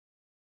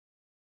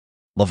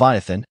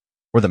Leviathan,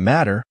 or the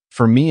matter,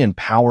 Forme and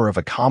Power of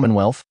a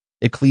Commonwealth,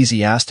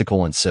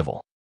 Ecclesiastical and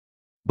Civil.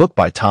 Book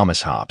by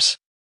Thomas Hobbes.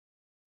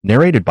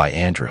 Narrated by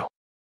Andrew.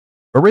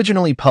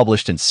 Originally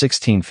published in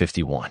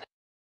 1651.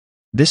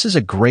 This is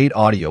a great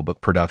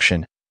audiobook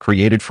production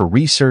created for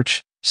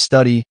research,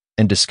 study,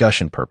 and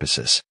discussion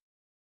purposes.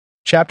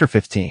 Chapter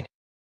 15.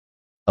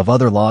 Of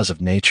Other Laws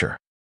of Nature.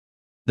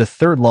 The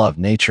third law of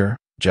nature,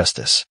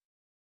 justice.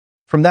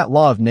 From that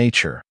law of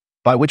nature,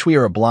 by which we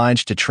are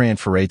obliged to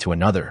transfer to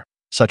another,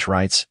 such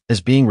rights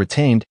as being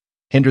retained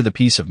hinder the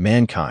peace of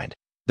mankind,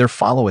 there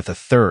followeth a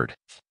third,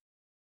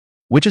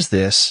 which is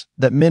this,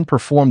 that men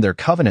perform their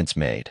covenants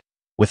made,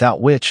 without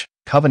which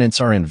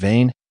covenants are in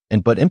vain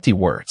and but empty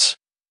words.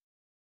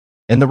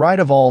 And the right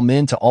of all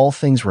men to all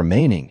things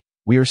remaining,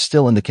 we are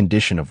still in the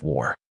condition of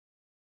war.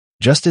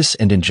 Justice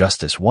and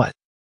injustice what?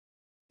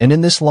 And in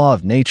this law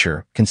of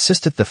nature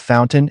consisteth the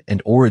fountain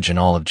and origin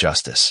all of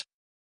justice.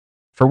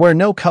 For where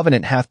no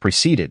covenant hath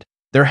preceded,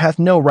 there hath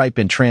no right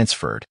been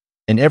transferred,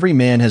 and every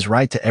man has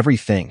right to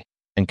everything,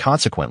 and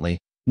consequently,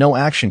 no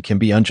action can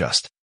be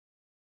unjust.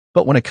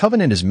 But when a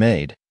covenant is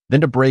made,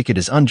 then to break it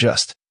is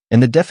unjust,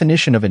 and the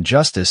definition of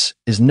injustice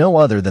is no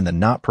other than the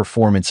not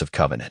performance of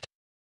covenant.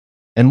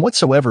 And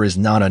whatsoever is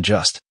not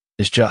unjust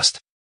is just.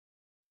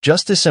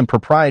 Justice and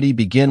propriety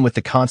begin with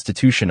the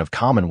constitution of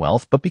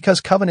Commonwealth, but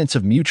because covenants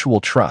of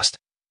mutual trust,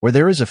 where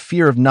there is a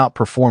fear of not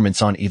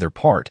performance on either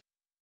part,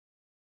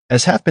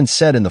 as hath been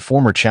said in the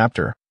former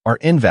chapter, are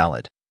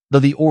invalid, though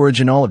the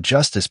origin all of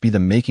justice be the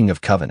making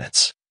of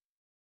covenants.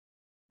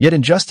 Yet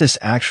injustice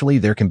actually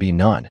there can be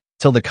none,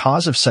 till the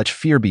cause of such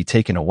fear be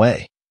taken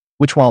away,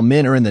 which while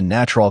men are in the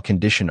natural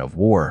condition of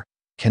war,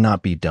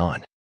 cannot be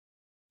done.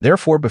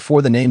 Therefore,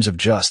 before the names of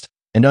just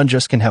and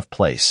unjust can have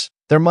place,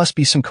 there must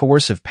be some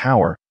coercive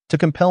power to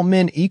compel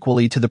men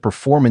equally to the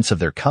performance of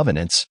their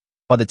covenants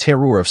by the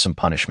terror of some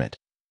punishment,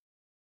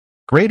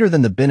 greater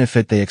than the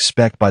benefit they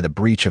expect by the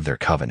breach of their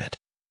covenant.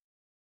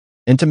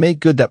 And to make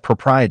good that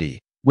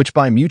propriety, which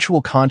by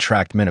mutual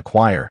contract men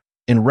acquire,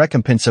 in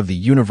recompense of the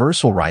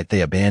universal right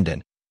they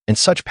abandon, and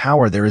such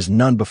power there is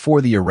none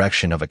before the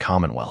erection of a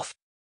commonwealth.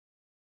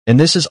 And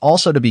this is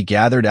also to be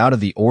gathered out of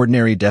the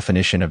ordinary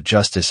definition of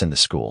justice in the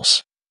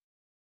schools.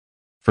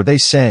 For they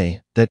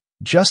say that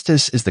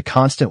justice is the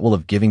constant will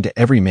of giving to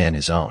every man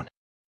his own,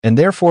 and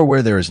therefore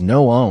where there is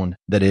no own,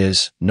 that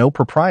is, no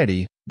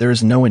propriety, there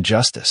is no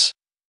injustice.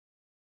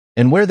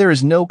 And where there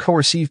is no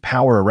coercive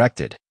power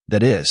erected,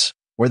 that is,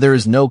 where there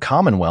is no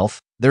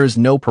commonwealth, there is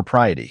no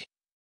propriety.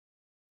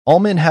 All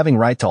men having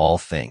right to all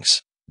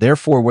things,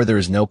 therefore where there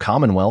is no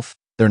commonwealth,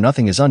 there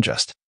nothing is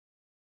unjust.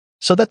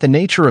 So that the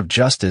nature of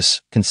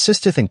justice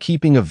consisteth in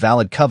keeping of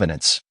valid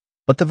covenants,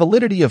 but the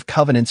validity of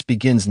covenants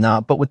begins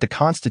not but with the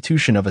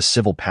constitution of a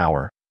civil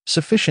power,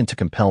 sufficient to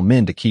compel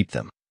men to keep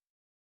them.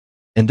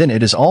 And then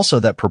it is also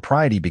that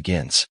propriety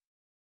begins.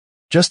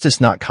 Justice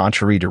not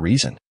contrary to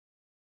reason.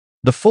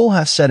 The fool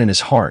hath said in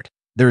his heart,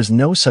 there is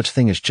no such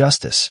thing as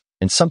justice,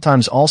 and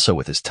sometimes also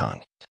with his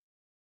tongue,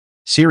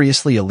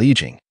 seriously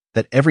alleging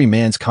that every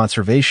man's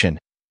conservation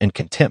and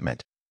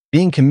contentment,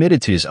 being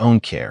committed to his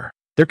own care,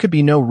 there could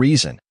be no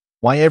reason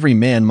why every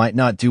man might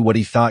not do what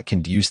he thought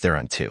conduced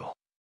thereunto.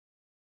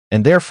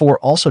 And therefore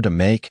also to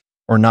make,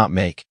 or not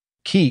make,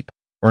 keep,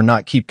 or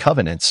not keep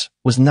covenants,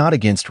 was not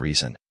against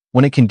reason,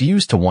 when it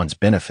conduced to one's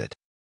benefit.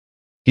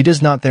 He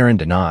does not therein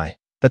deny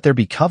that there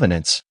be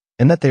covenants,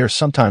 and that they are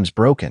sometimes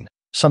broken,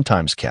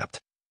 sometimes kept,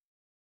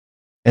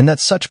 and that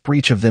such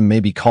breach of them may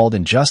be called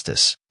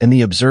injustice, and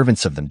the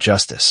observance of them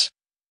justice.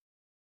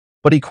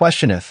 But he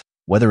questioneth,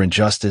 whether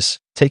injustice,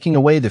 taking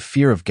away the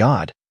fear of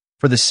God,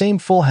 for the same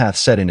fool hath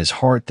said in his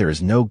heart there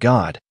is no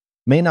God,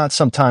 may not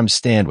sometimes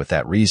stand with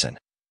that reason,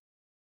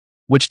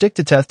 which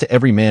dictateth to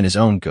every man his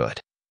own good.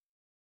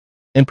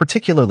 And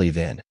particularly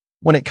then,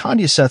 when it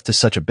conduceth to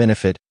such a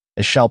benefit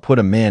as shall put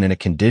a man in a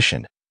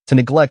condition to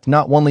neglect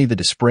not only the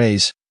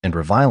dispraise and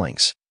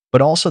revilings,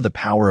 but also the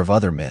power of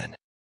other men.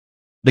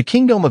 The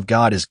kingdom of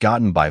God is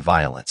gotten by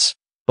violence,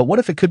 but what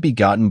if it could be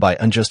gotten by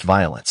unjust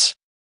violence?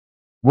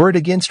 Were it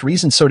against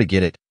reason so to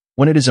get it,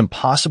 when it is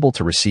impossible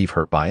to receive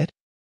hurt by it?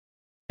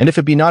 And if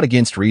it be not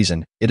against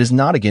reason, it is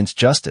not against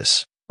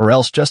justice, or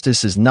else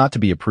justice is not to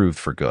be approved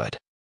for good.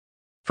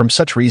 From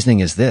such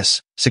reasoning as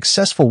this,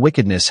 successful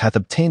wickedness hath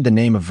obtained the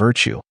name of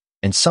virtue,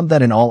 and some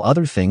that in all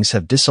other things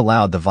have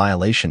disallowed the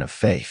violation of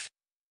faith,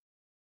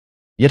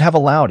 yet have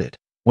allowed it,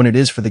 when it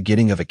is for the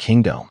getting of a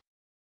kingdom.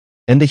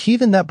 And the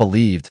heathen that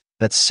believed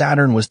that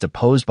Saturn was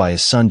deposed by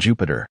his son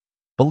Jupiter,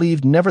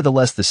 believed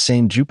nevertheless the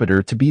same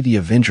Jupiter to be the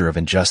avenger of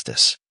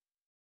injustice.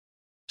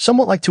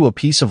 Somewhat like to a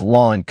piece of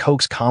law in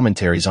Coke's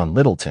commentaries on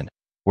Littleton,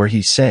 where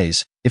he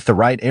says, if the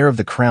right heir of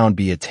the crown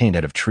be attained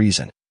out of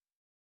treason,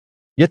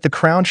 yet the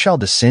crown shall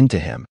descend to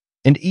him,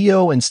 and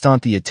eo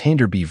instant the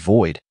attainder be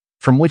void,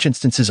 from which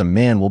instances a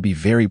man will be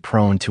very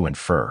prone to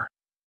infer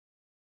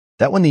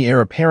that when the heir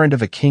apparent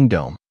of a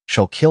kingdom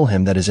shall kill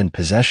him that is in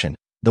possession,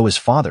 though his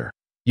father,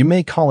 you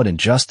may call it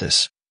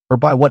injustice, or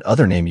by what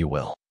other name you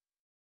will.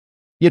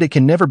 Yet it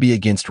can never be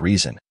against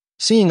reason,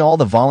 seeing all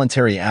the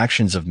voluntary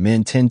actions of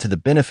men tend to the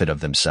benefit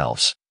of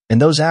themselves,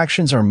 and those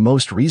actions are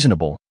most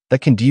reasonable that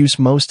conduce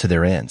most to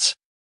their ends.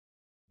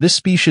 This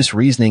specious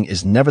reasoning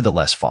is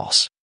nevertheless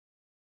false.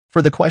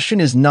 For the question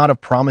is not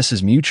of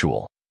promises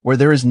mutual, where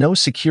there is no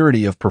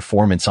security of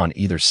performance on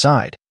either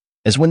side,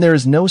 as when there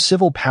is no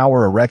civil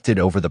power erected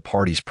over the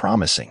parties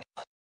promising.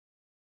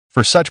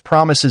 For such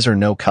promises are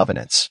no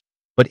covenants,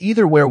 but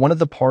either where one of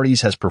the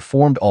parties has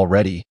performed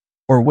already,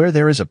 or where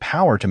there is a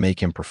power to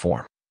make him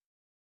perform.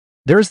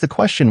 There is the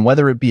question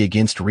whether it be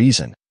against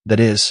reason, that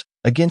is,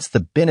 against the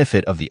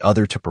benefit of the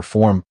other to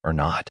perform or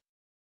not.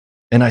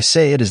 And I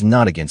say it is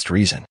not against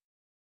reason.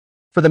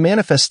 For the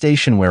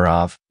manifestation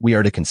whereof we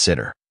are to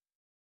consider.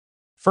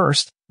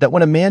 First, that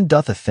when a man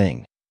doth a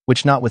thing,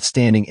 which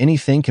notwithstanding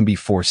anything can be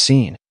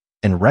foreseen,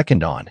 and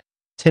reckoned on,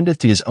 tendeth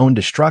to his own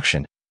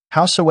destruction,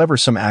 howsoever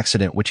some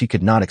accident which he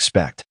could not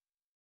expect.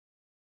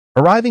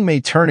 Arriving may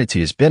turn it to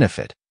his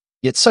benefit,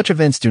 yet such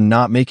events do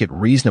not make it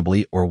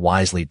reasonably or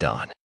wisely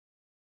done.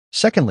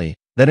 Secondly,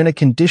 that in a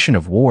condition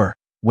of war,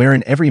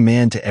 wherein every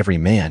man to every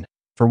man,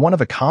 for one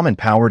of a common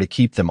power to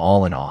keep them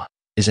all in awe,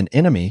 is an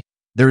enemy,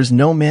 there is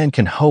no man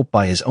can hope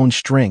by his own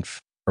strength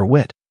or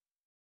wit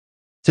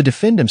to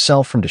defend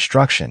himself from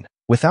destruction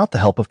without the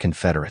help of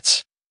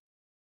confederates.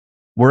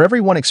 Where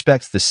every one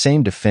expects the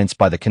same defense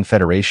by the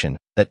confederation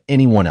that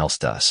anyone else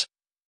does.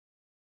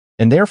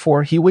 And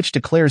therefore he which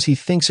declares he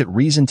thinks it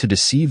reason to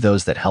deceive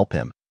those that help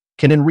him,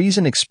 can in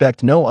reason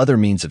expect no other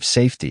means of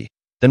safety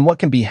than what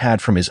can be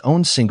had from his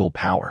own single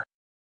power.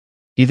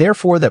 He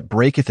therefore that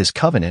breaketh his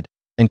covenant,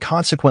 and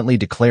consequently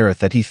declareth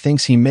that he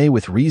thinks he may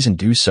with reason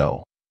do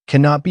so,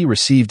 cannot be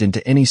received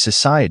into any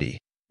society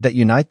that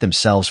unite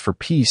themselves for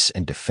peace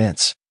and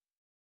defense.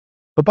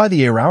 But by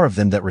the error of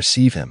them that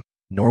receive him,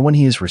 nor when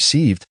he is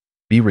received,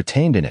 be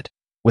retained in it,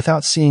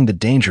 without seeing the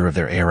danger of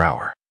their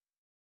error.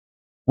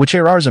 Which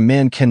errors a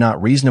man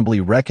cannot reasonably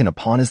reckon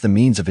upon as the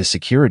means of his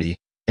security,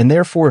 and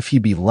therefore if he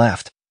be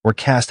left, or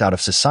cast out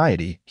of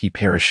society, he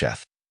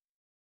perisheth.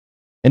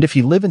 And if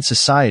he live in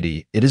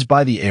society, it is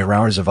by the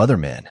errors of other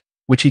men,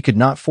 which he could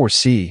not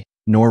foresee,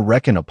 nor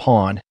reckon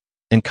upon,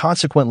 and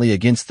consequently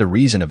against the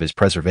reason of his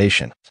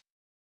preservation.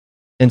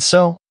 And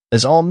so,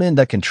 as all men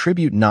that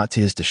contribute not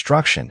to his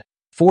destruction,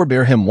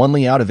 forbear him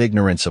only out of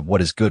ignorance of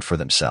what is good for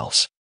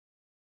themselves.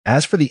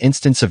 As for the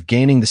instance of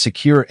gaining the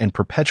secure and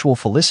perpetual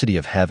felicity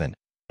of heaven,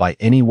 by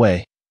any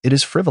way, it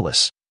is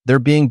frivolous, there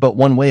being but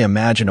one way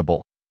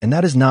imaginable, and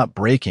that is not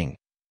breaking,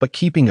 but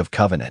keeping of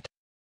covenant.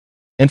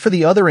 And for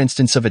the other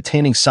instance of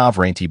attaining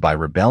sovereignty by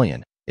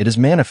rebellion, it is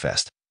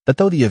manifest, that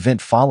though the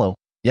event follow,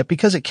 yet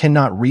because it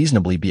cannot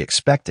reasonably be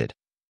expected,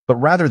 but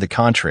rather the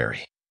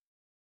contrary.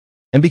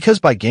 And because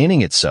by gaining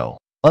it so,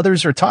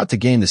 others are taught to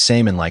gain the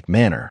same in like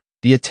manner,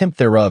 the attempt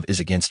thereof is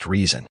against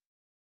reason.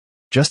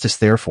 Justice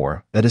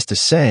therefore, that is to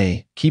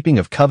say, keeping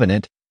of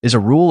covenant, is a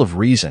rule of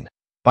reason,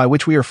 by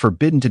which we are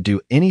forbidden to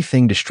do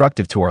anything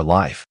destructive to our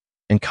life,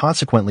 and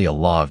consequently a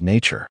law of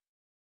nature.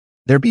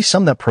 There be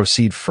some that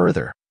proceed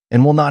further,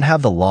 and will not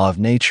have the law of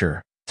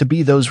nature to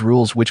be those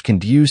rules which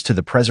conduce to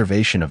the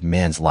preservation of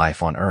man's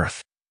life on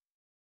earth,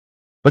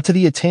 but to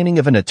the attaining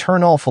of an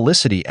eternal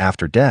felicity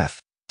after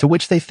death, to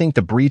which they think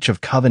the breach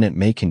of covenant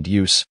may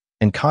conduce,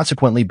 and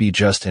consequently be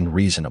just and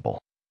reasonable.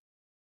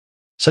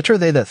 Such are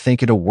they that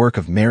think it a work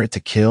of merit to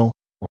kill,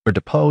 or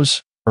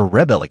depose, or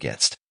rebel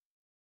against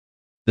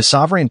the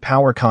sovereign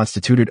power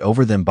constituted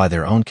over them by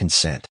their own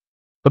consent,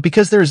 but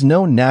because there is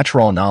no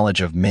natural knowledge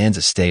of man's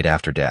estate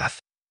after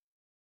death,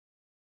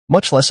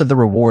 much less of the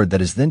reward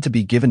that is then to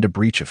be given to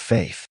breach of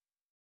faith,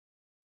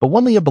 but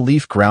only a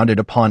belief grounded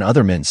upon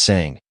other men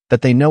saying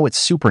that they know it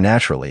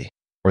supernaturally,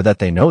 or that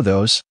they know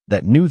those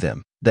that knew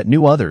them, that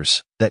knew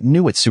others, that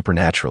knew it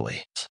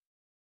supernaturally.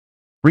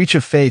 Breach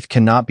of faith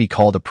cannot be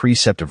called a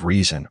precept of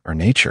reason or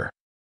nature.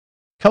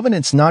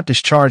 Covenants not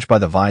discharged by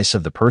the vice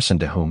of the person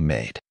to whom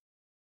made.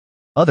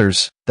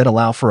 Others, that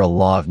allow for a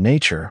law of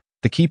nature,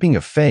 the keeping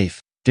of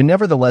faith, do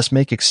nevertheless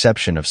make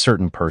exception of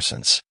certain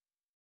persons,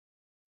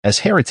 as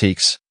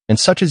heretics, and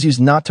such as use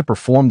not to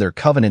perform their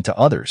covenant to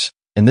others,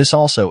 and this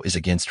also is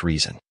against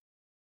reason.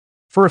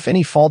 For if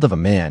any fault of a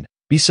man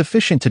be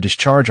sufficient to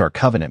discharge our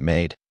covenant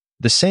made,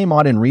 the same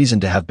ought in reason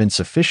to have been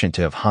sufficient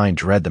to have hind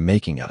dread the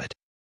making of it.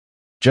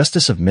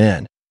 Justice of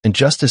men, and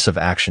justice of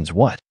actions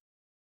what?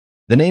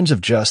 The names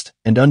of just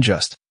and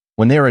unjust,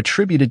 when they are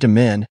attributed to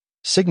men,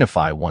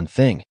 signify one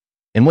thing,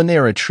 and when they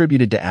are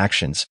attributed to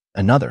actions,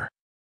 another.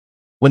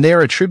 When they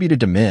are attributed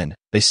to men,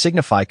 they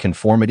signify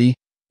conformity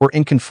or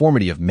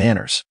inconformity of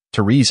manners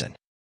to reason.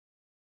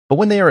 But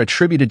when they are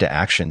attributed to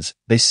actions,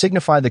 they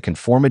signify the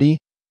conformity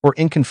or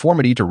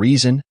inconformity to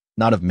reason,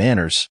 not of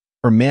manners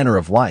or manner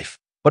of life,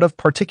 but of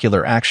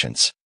particular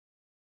actions.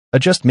 A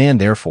just man,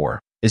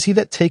 therefore, is he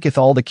that taketh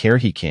all the care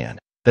he can,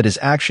 that his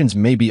actions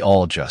may be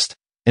all just,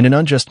 and an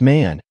unjust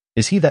man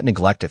is he that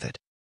neglecteth it.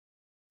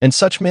 And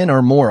such men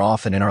are more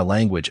often in our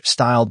language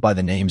styled by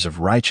the names of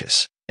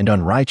righteous and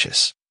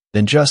unrighteous,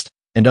 than just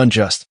and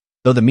unjust,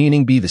 though the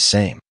meaning be the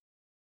same.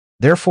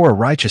 Therefore a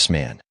righteous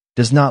man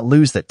does not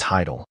lose that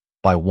title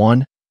by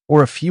one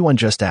or a few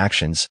unjust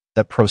actions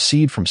that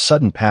proceed from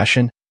sudden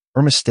passion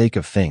or mistake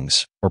of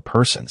things or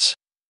persons.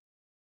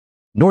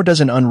 Nor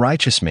does an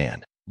unrighteous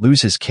man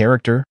lose his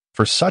character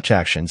for such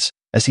actions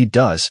as he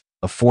does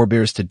or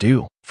forbears to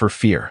do for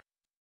fear.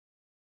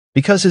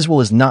 Because his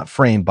will is not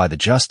framed by the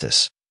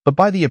justice, but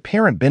by the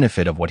apparent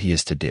benefit of what he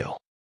is to do.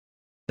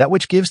 That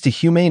which gives to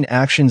humane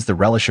actions the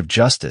relish of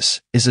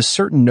justice is a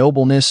certain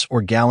nobleness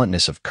or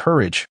gallantness of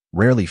courage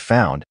rarely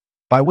found,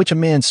 by which a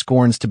man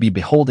scorns to be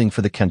beholding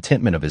for the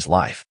contentment of his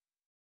life,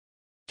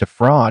 to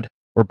fraud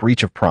or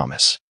breach of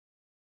promise.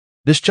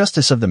 This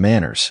justice of the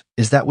manners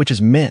is that which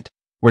is meant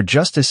where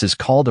justice is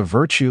called a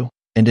virtue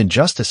and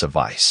injustice a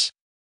vice.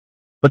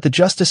 But the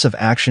justice of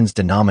actions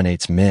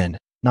denominates men,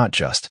 not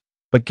just,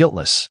 but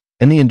guiltless,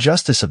 and the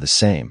injustice of the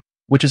same,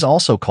 which is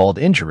also called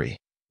injury,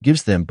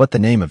 gives them but the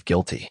name of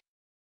guilty.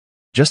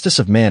 Justice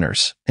of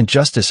manners and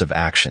justice of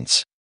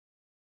actions.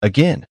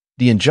 Again,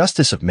 the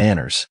injustice of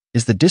manners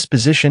is the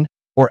disposition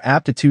or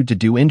aptitude to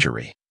do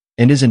injury,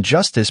 and is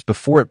injustice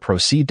before it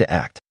proceed to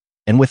act,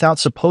 and without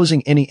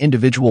supposing any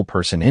individual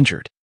person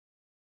injured.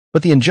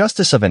 But the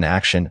injustice of an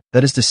action,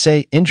 that is to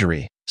say,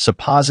 injury,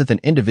 supposeth an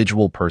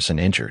individual person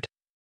injured,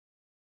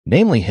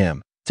 namely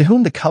him, to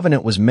whom the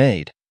covenant was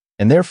made,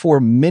 and therefore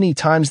many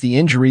times the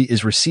injury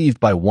is received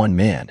by one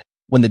man,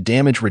 when the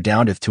damage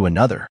redoundeth to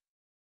another.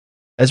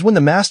 As when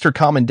the master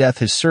commandeth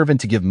his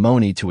servant to give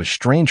money to a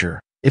stranger,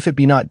 if it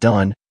be not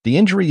done, the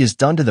injury is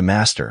done to the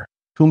master,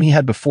 whom he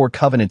had before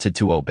covenanted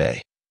to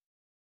obey.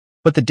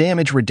 But the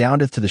damage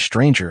redoundeth to the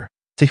stranger,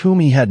 to whom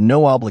he had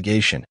no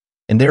obligation,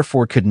 and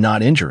therefore could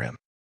not injure him.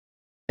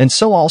 And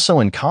so also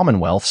in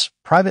commonwealths,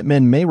 private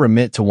men may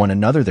remit to one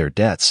another their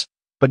debts,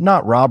 but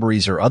not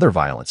robberies or other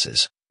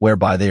violences,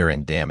 whereby they are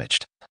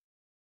endamaged.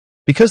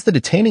 Because the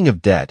detaining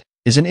of debt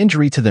is an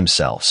injury to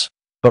themselves,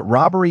 but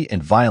robbery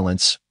and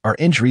violence are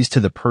injuries to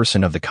the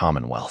person of the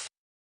commonwealth.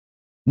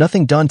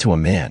 Nothing done to a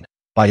man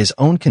by his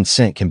own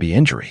consent can be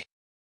injury.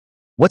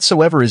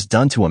 Whatsoever is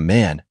done to a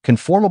man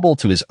conformable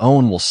to his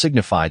own will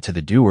signify to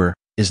the doer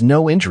is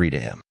no injury to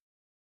him.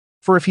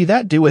 For if he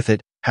that doeth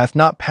it hath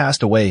not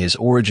passed away his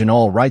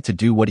original right to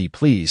do what he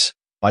please,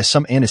 by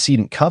some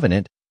antecedent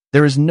covenant,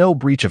 there is no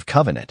breach of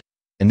covenant,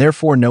 and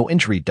therefore no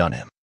injury done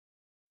him.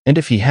 And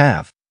if he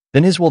have,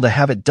 then his will to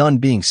have it done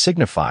being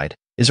signified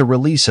is a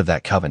release of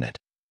that covenant,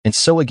 and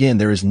so again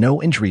there is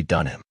no injury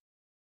done him.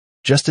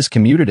 Justice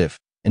commutative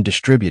and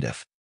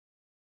distributive.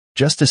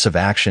 Justice of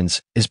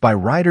actions is by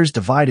writers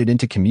divided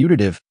into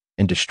commutative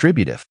and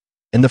distributive,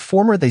 and the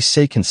former they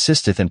say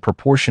consisteth in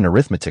proportion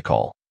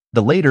arithmetical,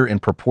 the later in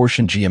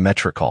proportion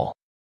geometrical.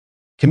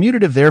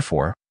 Commutative,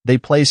 therefore, they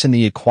place in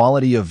the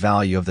equality of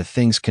value of the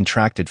things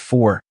contracted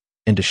for,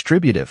 and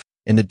distributive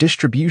in the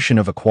distribution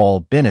of equal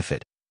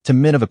benefit to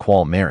men of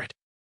equal merit.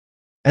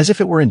 As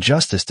if it were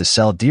injustice to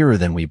sell dearer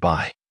than we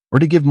buy, or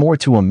to give more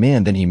to a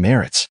man than he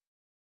merits.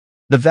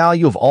 The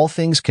value of all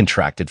things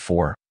contracted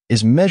for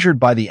is measured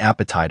by the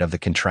appetite of the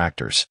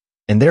contractors,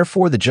 and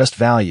therefore the just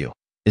value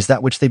is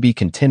that which they be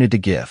contented to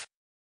give.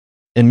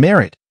 And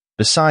merit,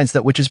 besides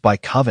that which is by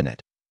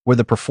covenant, where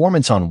the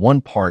performance on one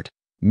part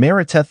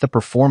meriteth the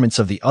performance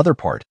of the other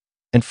part,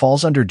 and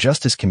falls under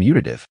justice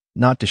commutative,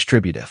 not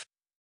distributive,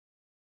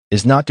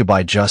 is not to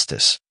buy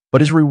justice,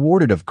 but is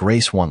rewarded of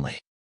grace only.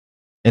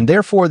 And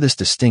therefore this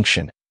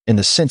distinction, in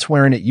the sense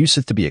wherein it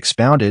useth to be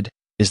expounded,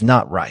 is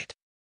not right.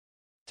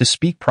 To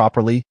speak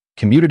properly,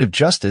 commutative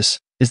justice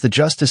is the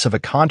justice of a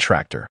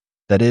contractor,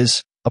 that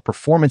is, a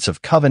performance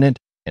of covenant,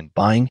 and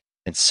buying,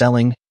 and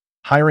selling,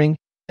 hiring,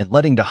 and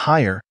letting to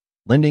hire,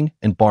 lending,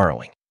 and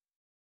borrowing,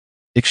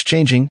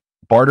 exchanging,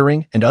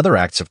 bartering, and other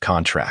acts of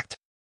contract.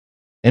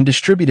 And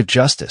distributive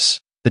justice,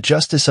 the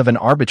justice of an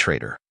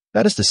arbitrator,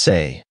 that is to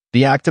say,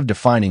 the act of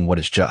defining what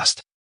is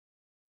just,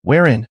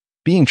 wherein,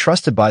 being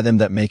trusted by them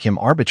that make him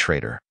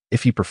arbitrator,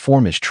 if he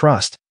perform his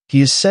trust,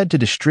 he is said to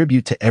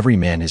distribute to every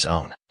man his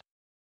own.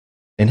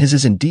 And his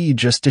is indeed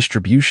just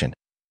distribution,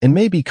 and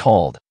may be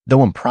called,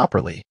 though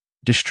improperly,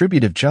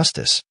 distributive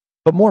justice,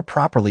 but more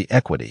properly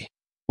equity,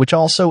 which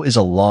also is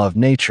a law of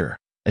nature,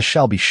 as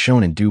shall be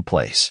shown in due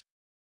place.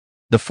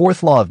 The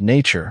fourth law of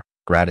nature,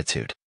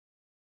 gratitude.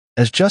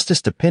 As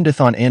justice dependeth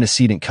on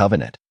antecedent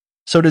covenant,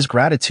 so does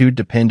gratitude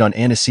depend on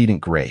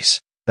antecedent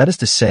grace, that is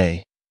to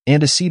say,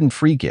 antecedent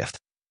free gift,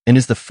 and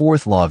is the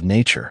fourth law of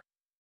nature.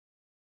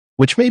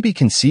 Which may be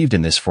conceived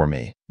in this for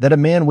me, that a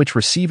man which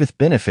receiveth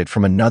benefit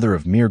from another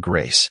of mere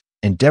grace,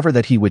 endeavor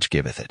that he which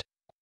giveth it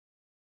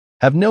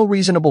have no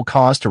reasonable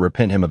cause to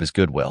repent him of his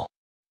goodwill.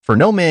 For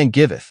no man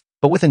giveth,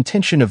 but with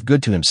intention of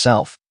good to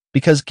himself,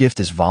 because gift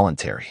is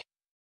voluntary.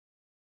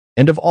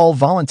 And of all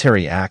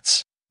voluntary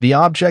acts, the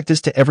object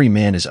is to every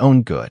man his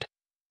own good,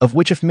 of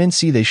which if men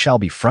see they shall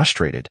be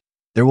frustrated,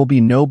 there will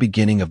be no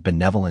beginning of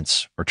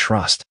benevolence or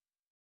trust,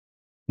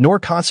 nor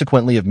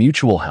consequently of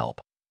mutual help,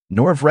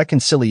 nor of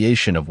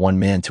reconciliation of one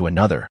man to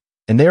another,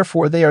 and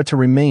therefore they are to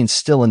remain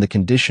still in the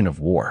condition of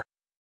war,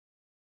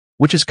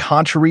 which is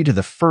contrary to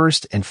the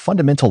first and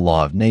fundamental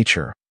law of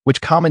nature,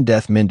 which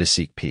commandeth men to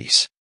seek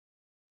peace.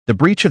 The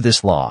breach of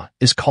this law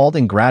is called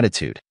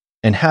ingratitude,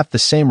 and hath the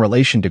same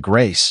relation to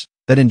grace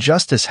that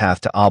injustice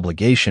hath to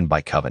obligation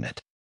by covenant.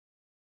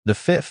 The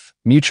fifth,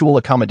 mutual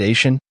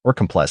accommodation or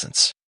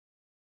complaisance.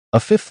 A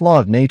fifth law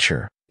of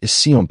nature is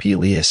seminal.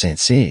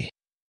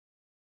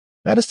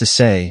 That is to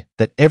say,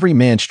 that every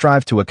man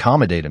strive to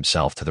accommodate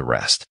himself to the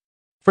rest,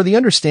 for the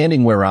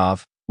understanding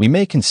whereof we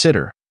may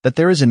consider that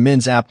there is in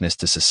men's aptness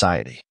to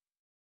society.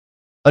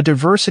 A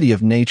diversity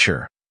of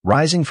nature,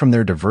 rising from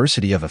their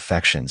diversity of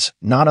affections,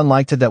 not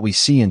unlike to that we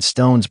see in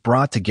stones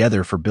brought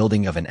together for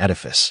building of an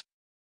edifice.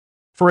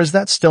 For as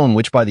that stone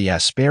which by the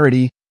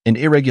asperity and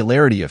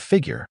irregularity of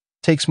figure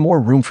takes more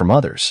room from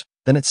others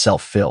than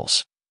itself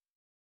fills,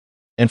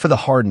 and for the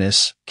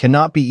hardness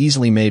cannot be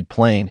easily made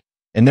plain,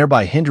 and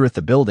thereby hindereth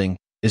the building,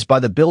 is by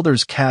the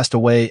builders cast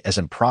away as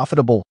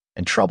unprofitable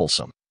and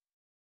troublesome.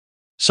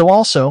 So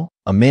also,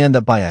 a man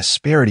that by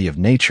asperity of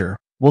nature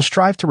will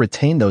strive to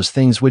retain those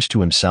things which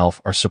to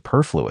himself are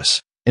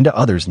superfluous, and to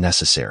others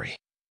necessary,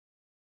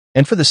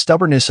 and for the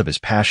stubbornness of his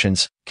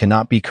passions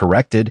cannot be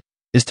corrected,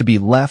 is to be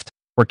left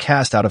or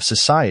cast out of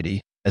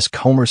society as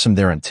cumbersome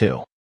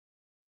thereunto.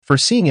 For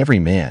seeing every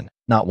man,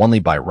 not only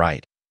by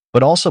right,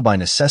 but also by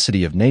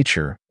necessity of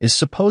nature, is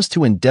supposed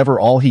to endeavor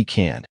all he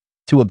can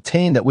to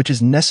obtain that which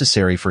is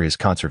necessary for his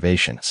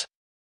conservations.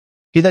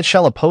 He that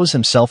shall oppose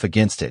himself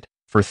against it,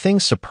 for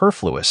things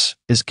superfluous,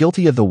 is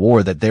guilty of the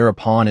war that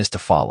thereupon is to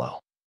follow.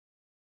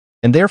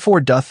 And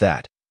therefore doth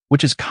that,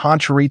 which is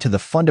contrary to the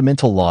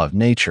fundamental law of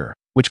nature,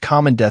 which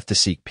commandeth to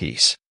seek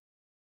peace.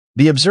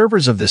 The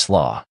observers of this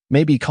law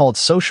may be called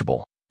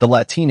sociable, the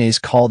Latines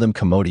call them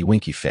commodi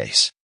winky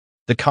face.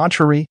 The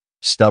contrary,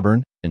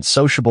 stubborn,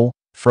 insociable,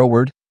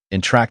 froward,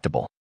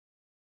 intractable.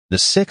 The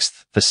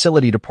sixth,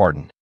 facility to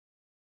pardon.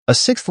 A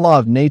sixth law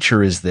of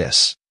nature is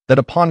this, that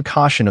upon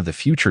caution of the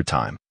future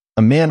time,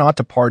 a man ought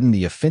to pardon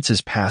the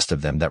offenses past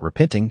of them that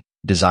repenting,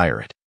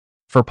 desire it.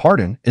 For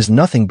pardon is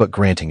nothing but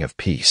granting of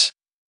peace,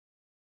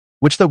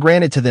 which though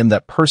granted to them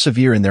that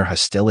persevere in their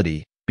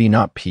hostility, be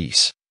not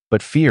peace,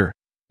 but fear,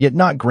 yet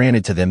not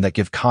granted to them that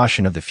give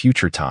caution of the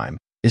future time,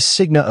 is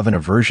signa of an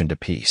aversion to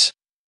peace,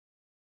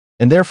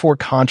 and therefore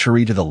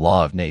contrary to the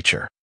law of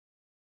nature.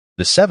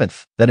 The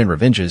seventh, that in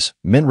revenges,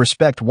 men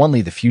respect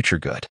only the future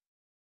good.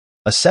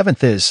 A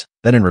seventh is,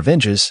 that in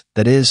revenges,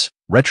 that is,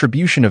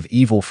 retribution of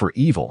evil for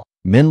evil,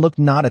 men look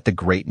not at the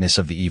greatness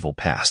of the evil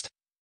past,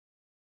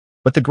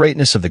 but the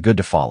greatness of the good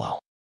to follow,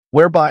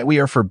 whereby we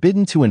are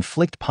forbidden to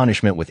inflict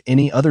punishment with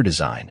any other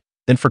design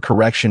than for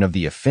correction of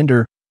the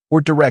offender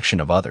or direction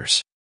of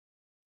others.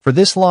 For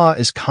this law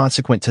is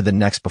consequent to the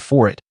next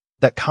before it,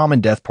 that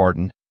commandeth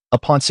pardon,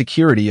 upon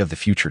security of the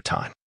future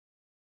time.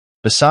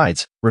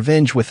 Besides,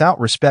 revenge without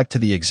respect to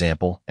the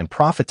example and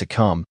profit to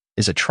come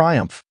is a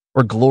triumph,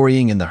 or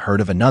glorying in the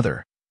hurt of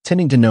another,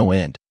 tending to no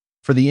end,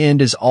 for the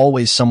end is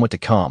always somewhat to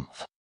come.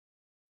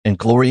 And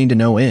glorying to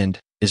no end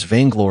is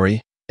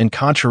vainglory, and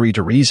contrary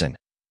to reason,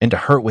 and to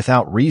hurt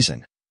without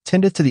reason,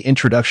 tendeth to the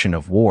introduction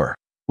of war,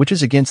 which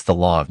is against the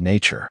law of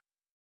nature,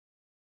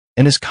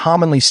 and is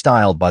commonly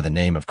styled by the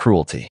name of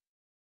cruelty.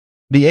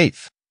 The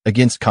eighth,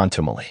 against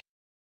contumely.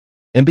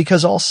 And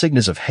because all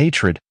signs of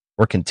hatred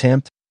or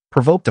contempt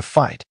provoke to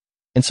fight,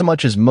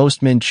 insomuch as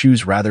most men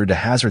choose rather to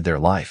hazard their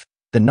life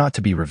than not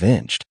to be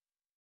revenged,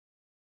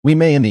 we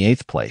may in the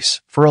eighth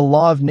place, for a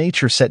law of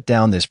nature set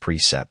down this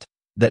precept,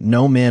 that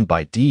no man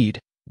by deed,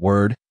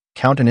 word,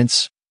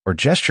 countenance, or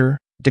gesture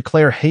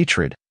declare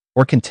hatred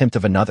or contempt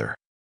of another,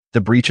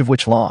 the breach of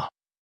which law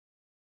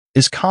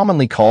is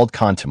commonly called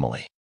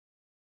contumely.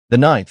 The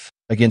ninth,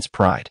 against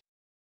pride.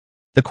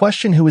 The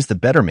question who is the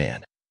better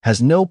man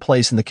has no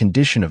place in the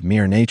condition of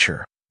mere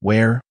nature,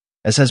 where,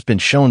 as has been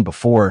shown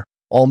before,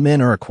 all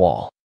men are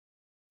equal.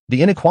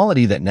 The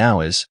inequality that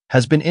now is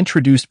has been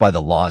introduced by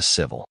the laws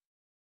civil.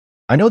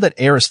 I know that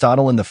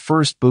Aristotle in the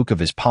first book of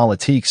his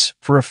Politiques,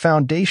 for a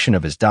foundation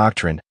of his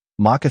doctrine,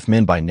 mocketh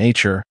men by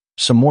nature,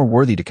 some more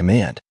worthy to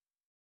command,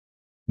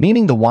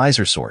 meaning the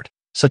wiser sort,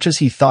 such as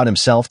he thought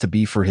himself to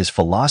be for his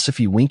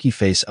philosophy winky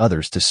face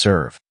others to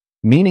serve,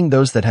 meaning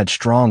those that had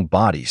strong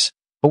bodies,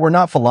 but were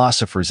not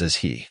philosophers as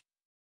he.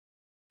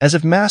 As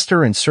if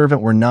master and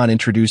servant were not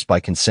introduced by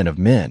consent of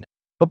men,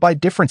 but by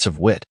difference of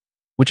wit,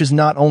 which is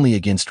not only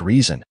against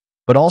reason,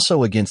 but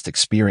also against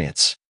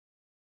experience.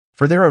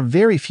 For there are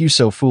very few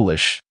so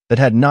foolish that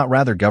had not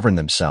rather govern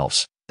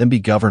themselves than be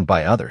governed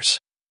by others.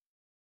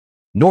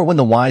 Nor when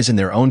the wise in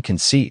their own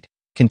conceit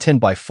contend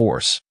by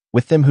force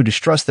with them who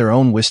distrust their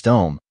own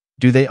wisdom,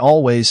 do they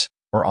always,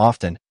 or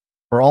often,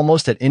 or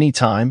almost at any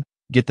time,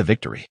 get the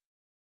victory.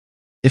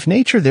 If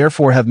nature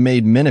therefore have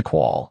made men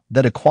equal,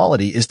 that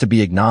equality is to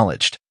be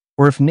acknowledged,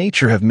 or if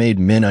nature have made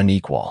men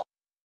unequal.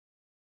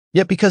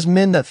 Yet because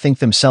men that think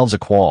themselves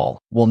equal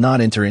will not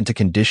enter into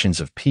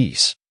conditions of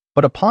peace,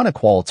 but upon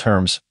equal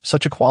terms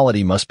such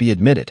equality must be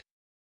admitted.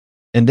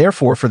 And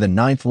therefore for the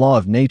ninth law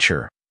of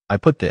nature, I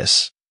put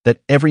this,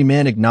 that every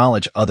man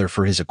acknowledge other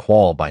for his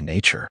equal by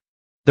nature.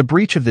 The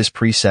breach of this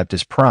precept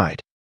is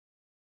pride.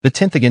 The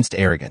tenth against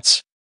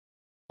arrogance.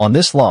 On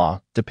this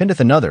law dependeth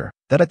another,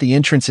 that at the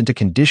entrance into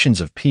conditions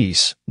of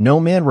peace, no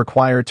man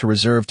require to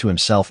reserve to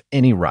himself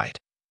any right,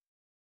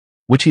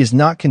 which he is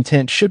not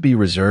content should be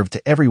reserved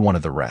to every one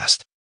of the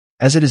rest,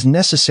 as it is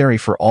necessary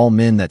for all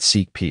men that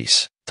seek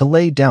peace, to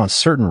lay down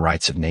certain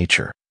rights of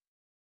nature.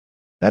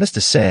 That is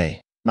to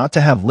say, not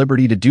to have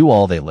liberty to do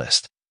all they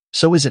list.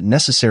 So is it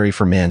necessary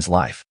for man's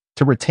life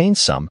to retain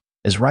some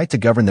as right to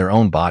govern their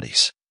own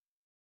bodies.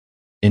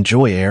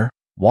 Enjoy air,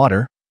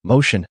 water,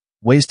 motion,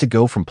 ways to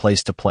go from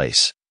place to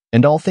place,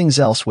 and all things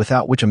else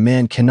without which a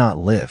man cannot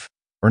live,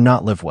 or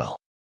not live well.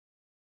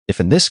 If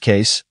in this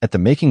case, at the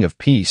making of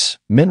peace,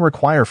 men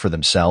require for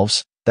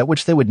themselves that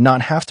which they would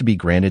not have to be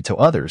granted to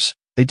others,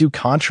 they do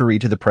contrary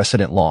to the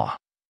precedent law.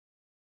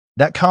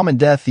 That common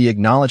death the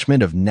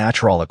acknowledgement of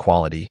natural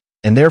equality,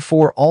 and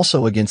therefore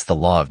also against the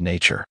law of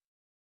nature.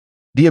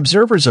 The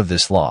observers of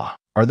this law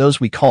are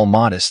those we call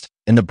modest,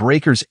 and the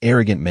breakers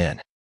arrogant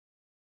men.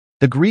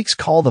 The Greeks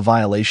call the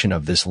violation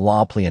of this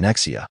law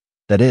pleonexia,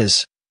 that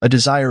is, a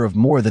desire of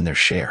more than their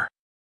share.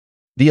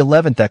 The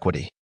 11th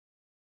equity.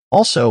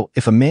 Also,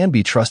 if a man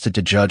be trusted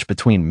to judge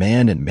between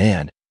man and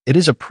man, it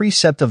is a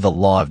precept of the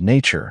law of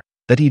nature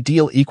that he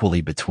deal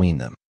equally between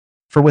them.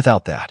 For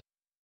without that,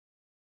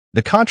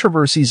 the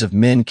controversies of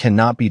men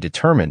cannot be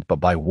determined but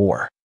by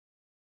war.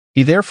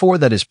 He therefore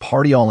that is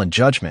partial in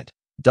judgment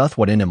doth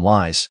what in him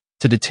lies,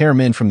 to deter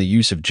men from the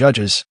use of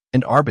judges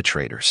and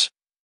arbitrators.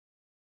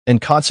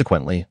 And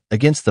consequently,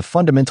 against the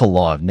fundamental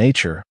law of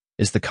nature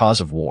is the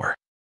cause of war.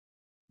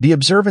 The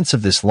observance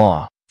of this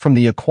law, from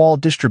the equal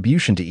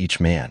distribution to each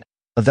man,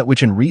 of that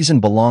which in reason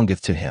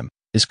belongeth to him,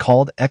 is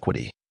called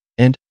equity,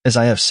 and, as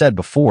I have said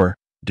before,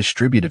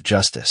 distributive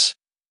justice.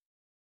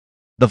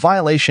 The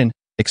violation,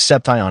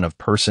 exception of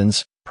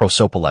persons,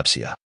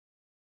 prosopolepsia.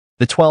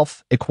 The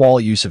 12th, equal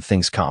use of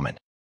things common.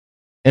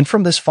 And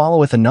from this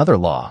followeth another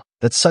law,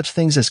 that such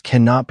things as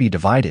cannot be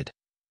divided,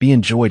 be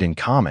enjoyed in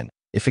common,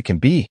 if it can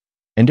be,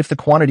 and if the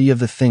quantity of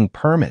the thing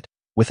permit,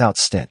 without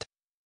stint.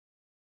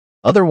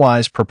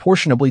 Otherwise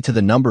proportionably to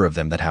the number of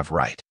them that have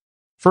right.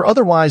 For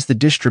otherwise the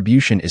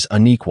distribution is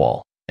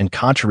unequal, and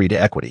contrary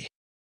to equity.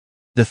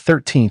 The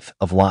 13th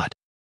of lot.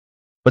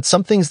 But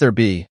some things there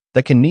be,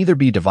 that can neither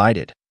be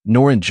divided,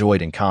 nor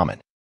enjoyed in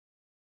common.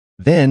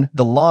 Then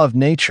the law of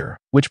nature,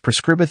 which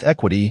prescribeth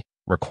equity,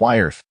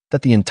 requireth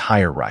that the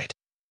entire right,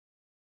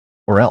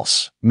 or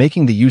else,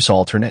 making the use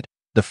alternate,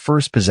 the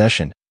first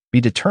possession, be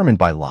determined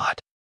by lot.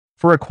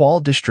 For equal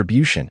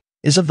distribution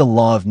is of the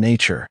law of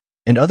nature,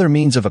 and other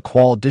means of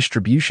equal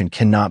distribution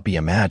cannot be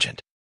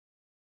imagined.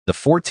 The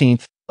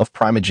 14th, of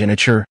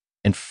primogeniture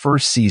and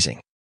first seizing.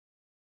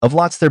 Of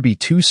lots there be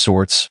two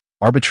sorts,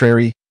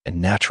 arbitrary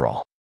and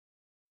natural.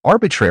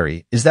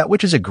 Arbitrary is that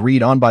which is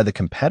agreed on by the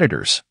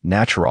competitors.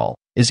 Natural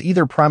is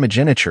either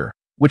primogeniture,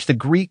 which the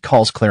Greek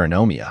calls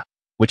kleronomia,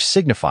 which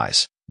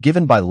signifies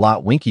given by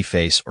lot winky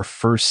face or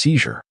first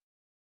seizure.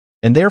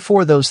 And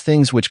therefore those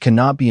things which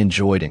cannot be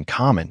enjoyed in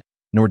common,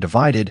 nor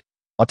divided,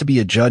 ought to be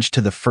adjudged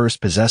to the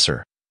first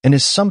possessor, and in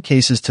some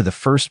cases to the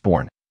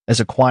firstborn, as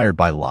acquired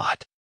by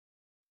lot.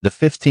 The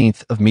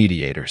 15th of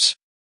mediators.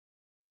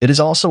 It is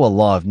also a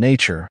law of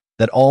nature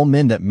that all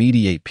men that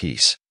mediate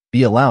peace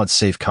be allowed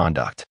safe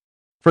conduct.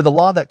 For the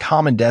law that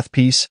common death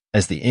peace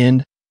as the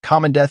end,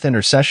 common death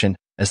intercession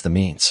as the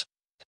means.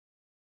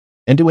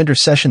 And to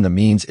intercession the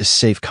means is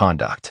safe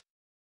conduct.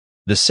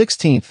 The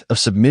 16th of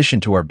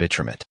submission to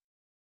arbitrament.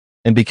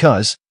 And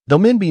because, though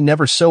men be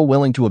never so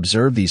willing to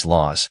observe these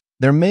laws,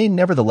 there may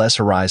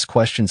nevertheless arise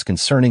questions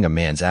concerning a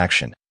man's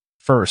action.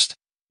 First,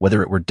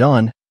 whether it were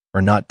done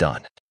or not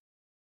done.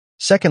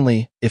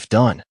 Secondly, if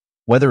done,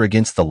 whether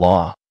against the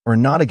law or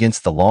not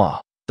against the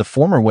law, the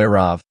former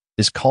whereof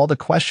is called a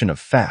question of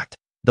fact,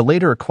 the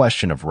later a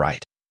question of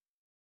right.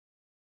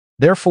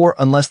 Therefore,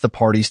 unless the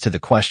parties to the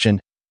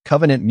question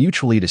covenant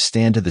mutually to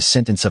stand to the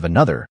sentence of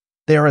another,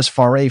 they are as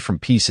far from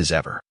peace as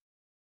ever.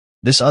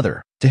 This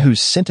other, to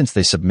whose sentence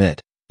they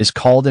submit, is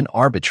called an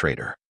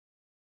arbitrator.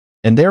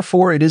 And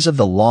therefore it is of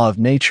the law of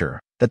nature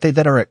that they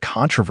that are at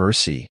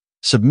controversy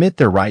submit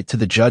their right to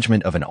the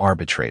judgment of an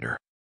arbitrator.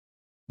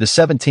 The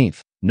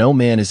 17th, no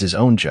man is his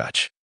own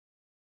judge.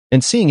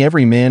 And seeing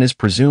every man is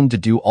presumed to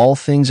do all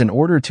things in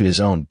order to his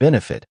own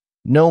benefit,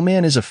 no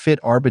man is a fit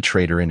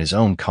arbitrator in his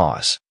own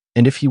cause,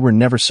 and if he were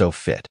never so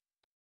fit.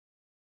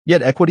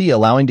 Yet equity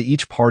allowing to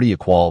each party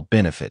equal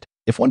benefit,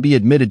 if one be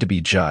admitted to be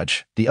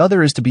judge, the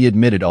other is to be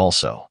admitted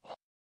also.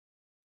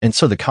 And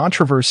so the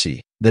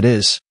controversy, that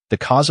is, the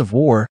cause of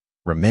war,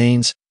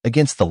 remains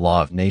against the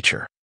law of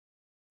nature.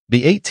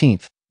 The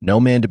 18th, no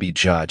man to be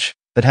judge,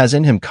 that has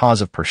in him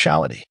cause of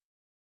partiality.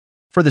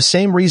 For the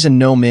same reason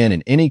no man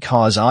in any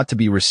cause ought to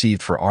be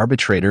received for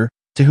arbitrator,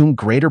 to whom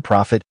greater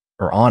profit,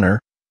 or honor,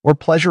 or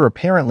pleasure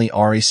apparently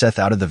ariseth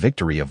out of the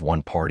victory of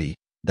one party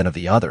than of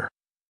the other.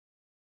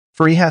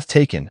 For he hath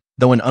taken,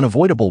 though an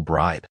unavoidable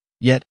bribe,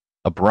 yet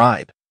a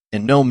bribe,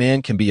 and no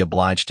man can be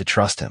obliged to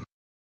trust him.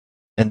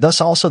 And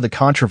thus also the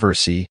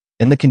controversy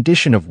and the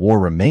condition of war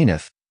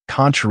remaineth,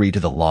 contrary to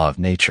the law of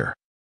nature.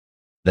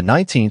 The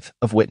 19th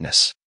of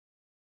witness.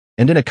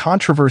 And in a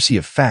controversy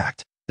of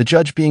fact, the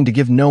judge being to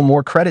give no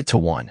more credit to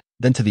one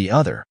than to the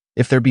other,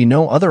 if there be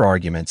no other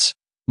arguments,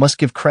 must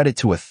give credit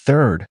to a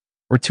third,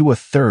 or to a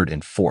third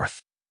and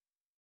fourth,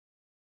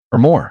 or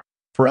more,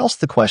 for else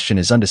the question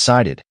is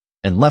undecided,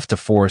 and left to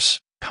force,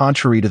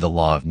 contrary to the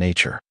law of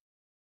nature.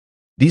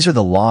 These are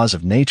the laws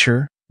of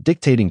nature,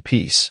 dictating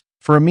peace,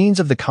 for a means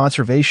of the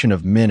conservation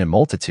of men and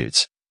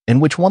multitudes,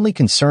 and which only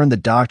concern the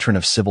doctrine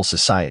of civil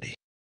society.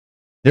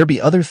 There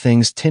be other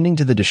things tending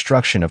to the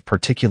destruction of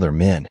particular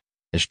men,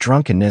 as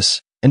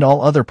drunkenness and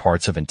all other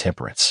parts of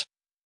intemperance,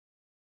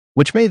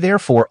 which may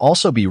therefore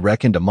also be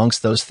reckoned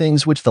amongst those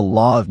things which the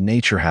law of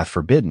nature hath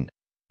forbidden,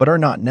 but are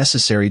not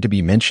necessary to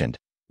be mentioned,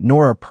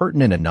 nor are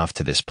pertinent enough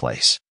to this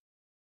place.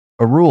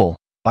 A rule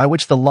by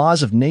which the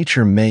laws of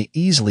nature may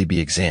easily be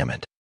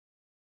examined.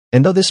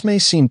 And though this may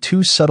seem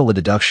too subtle a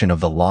deduction of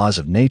the laws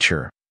of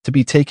nature to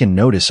be taken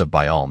notice of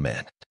by all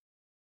men,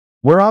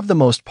 whereof the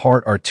most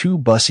part are too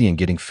bussy in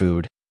getting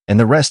food, and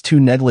the rest too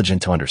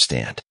negligent to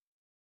understand,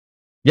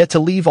 yet to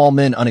leave all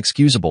men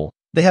unexcusable,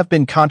 they have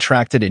been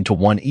contracted into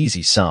one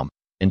easy sum,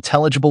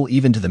 intelligible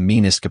even to the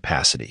meanest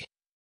capacity.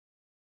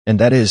 And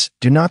that is,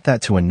 do not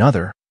that to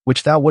another,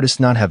 which thou wouldest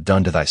not have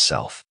done to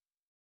thyself.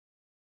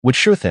 Which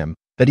sheweth him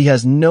that he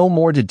has no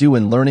more to do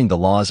in learning the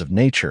laws of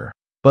nature,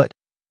 but,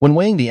 when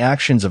weighing the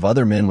actions of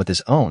other men with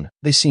his own,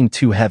 they seem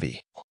too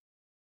heavy.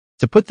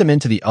 To put them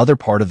into the other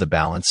part of the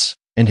balance,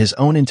 and his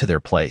own into their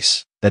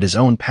place, that his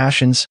own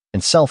passions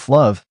and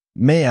self-love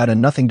may add a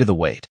nothing to the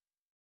weight.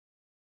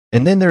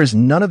 And then there is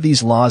none of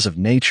these laws of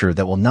nature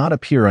that will not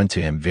appear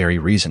unto him very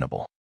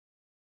reasonable.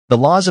 The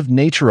laws of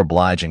nature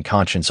oblige in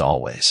conscience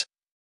always.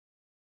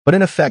 But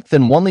in effect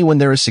then only when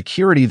there is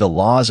security the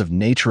laws of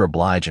nature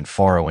oblige in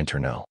foro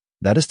interno,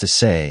 that is to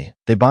say,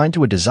 they bind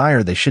to a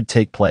desire they should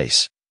take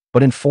place,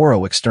 but in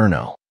foro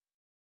externo.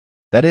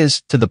 That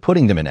is, to the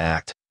putting them in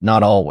act,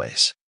 not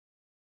always.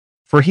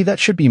 For he that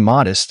should be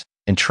modest,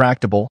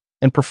 intractable,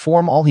 and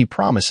perform all he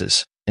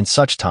promises, in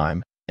such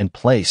time and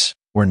place,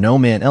 where no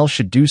man else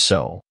should do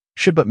so,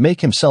 should but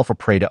make himself a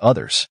prey to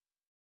others,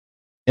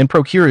 and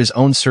procure his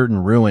own certain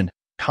ruin,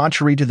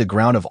 contrary to the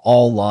ground of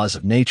all laws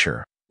of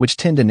nature, which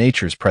tend to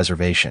nature's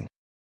preservation.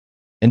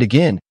 And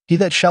again, he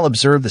that shall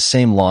observe the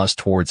same laws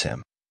towards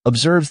him,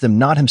 observes them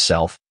not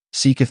himself,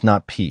 seeketh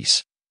not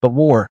peace, but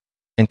war,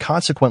 and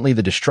consequently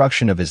the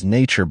destruction of his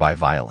nature by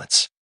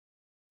violence.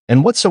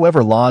 And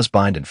whatsoever laws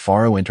bind in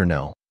faro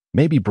interno,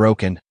 may be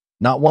broken,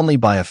 not only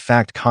by a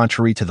fact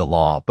contrary to the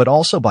law, but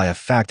also by a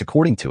fact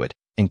according to it,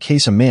 in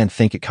case a man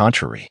think it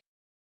contrary.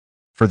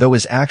 For though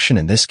his action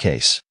in this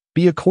case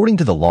be according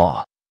to the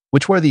law,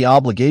 which where the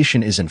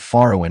obligation is in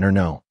faro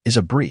interno, is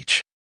a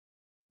breach,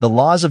 the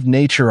laws of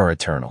nature are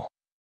eternal.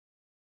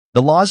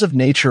 The laws of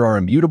nature are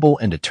immutable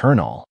and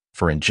eternal,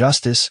 for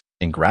injustice,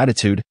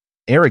 ingratitude,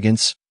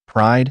 arrogance,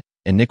 pride,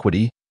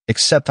 iniquity,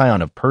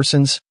 exception of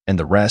persons, and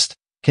the rest,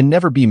 can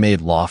never be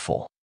made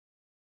lawful.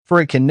 For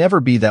it can never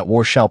be that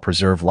war shall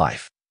preserve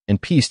life,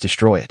 and peace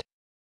destroy it.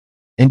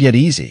 And yet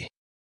easy.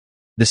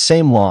 The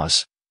same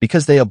laws,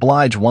 because they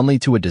oblige only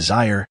to a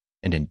desire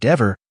and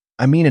endeavor,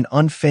 I mean an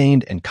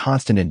unfeigned and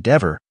constant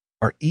endeavor,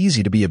 are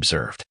easy to be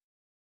observed.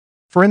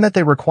 For in that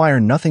they require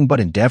nothing but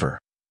endeavor,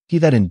 he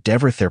that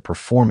endeavoreth their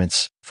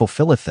performance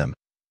fulfilleth them,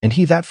 and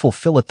he that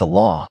fulfilleth the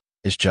law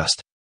is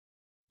just.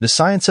 The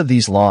science of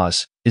these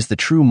laws is the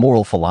true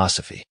moral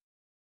philosophy,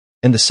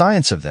 and the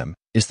science of them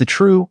is the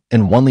true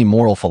and only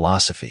moral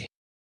philosophy.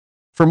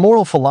 For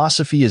moral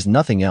philosophy is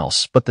nothing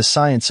else but the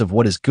science of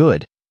what is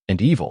good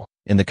and evil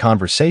in the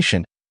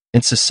conversation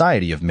and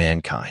society of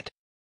mankind.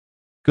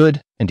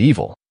 Good and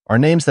evil are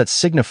names that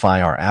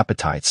signify our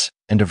appetites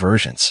and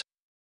aversions,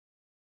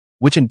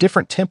 which in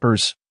different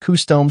tempers,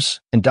 customs,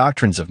 and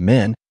doctrines of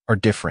men are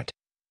different.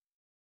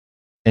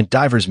 And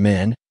divers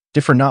men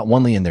differ not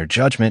only in their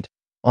judgment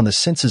on the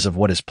senses of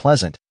what is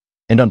pleasant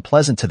and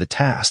unpleasant to the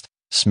taste,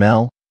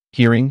 smell,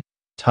 hearing,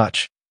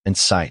 touch, and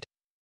sight,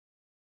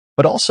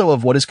 but also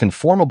of what is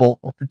conformable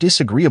or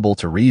disagreeable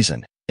to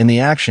reason in the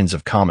actions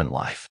of common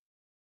life.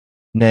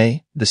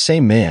 Nay, the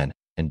same man,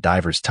 in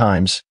divers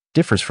times,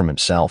 differs from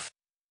himself,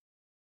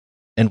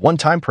 and one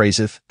time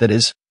praiseth, that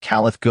is,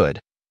 calleth good,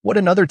 what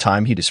another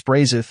time he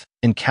dispraiseth,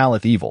 and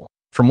calleth evil,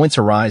 from whence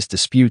arise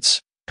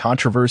disputes,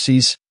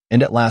 controversies,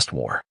 and at last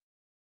war.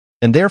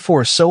 And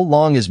therefore so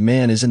long as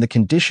man is in the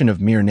condition of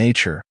mere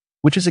nature,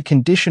 which is a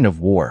condition of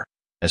war,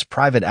 as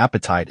private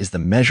appetite is the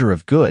measure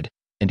of good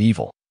and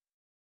evil.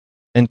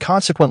 And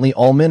consequently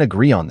all men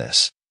agree on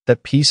this,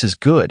 that peace is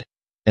good,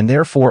 and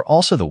therefore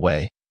also the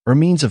way, or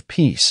means of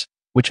peace,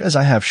 which as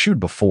I have shewed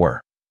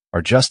before,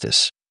 are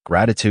justice,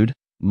 gratitude,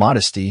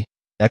 modesty,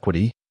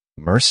 equity,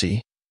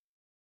 mercy.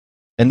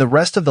 And the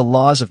rest of the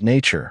laws of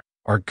nature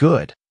are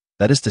good,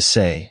 that is to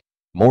say,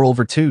 moral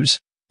virtues,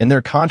 and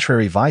their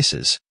contrary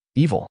vices,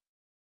 evil.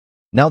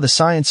 Now the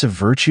science of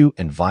virtue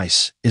and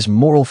vice is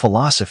moral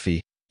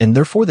philosophy, and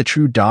therefore the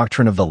true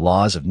doctrine of the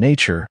laws of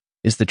nature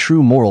is the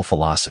true moral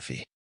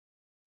philosophy.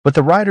 But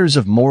the writers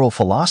of moral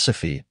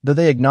philosophy, though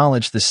they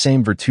acknowledge the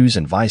same virtues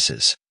and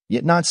vices,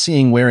 yet not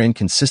seeing wherein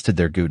consisted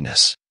their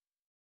goodness,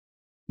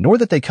 nor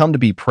that they come to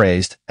be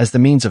praised as the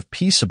means of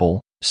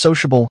peaceable,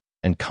 sociable,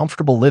 and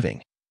comfortable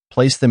living,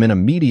 place them in a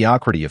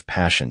mediocrity of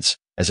passions,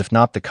 as if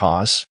not the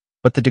cause,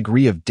 but the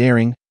degree of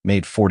daring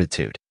made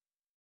fortitude,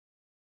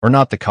 or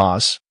not the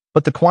cause,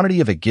 but the quantity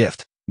of a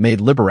gift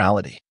made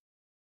liberality.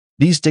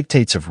 These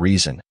dictates of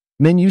reason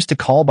men used to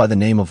call by the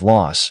name of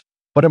laws,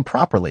 but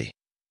improperly,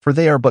 for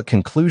they are but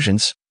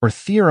conclusions or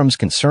theorems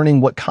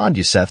concerning what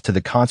conduceth to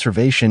the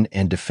conservation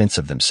and defense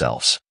of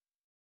themselves.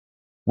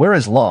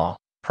 Whereas law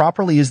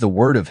properly is the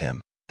word of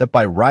him that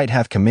by right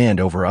hath command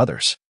over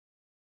others.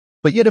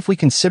 But yet if we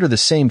consider the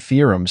same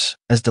theorems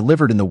as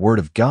delivered in the word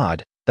of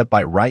God that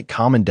by right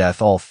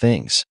commandeth all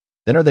things,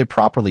 then are they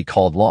properly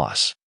called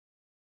laws.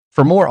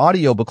 For more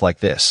audiobook like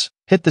this,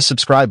 hit the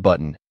subscribe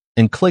button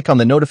and click on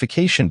the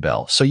notification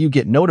bell so you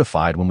get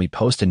notified when we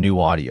post a new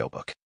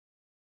audiobook.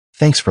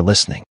 Thanks for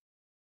listening.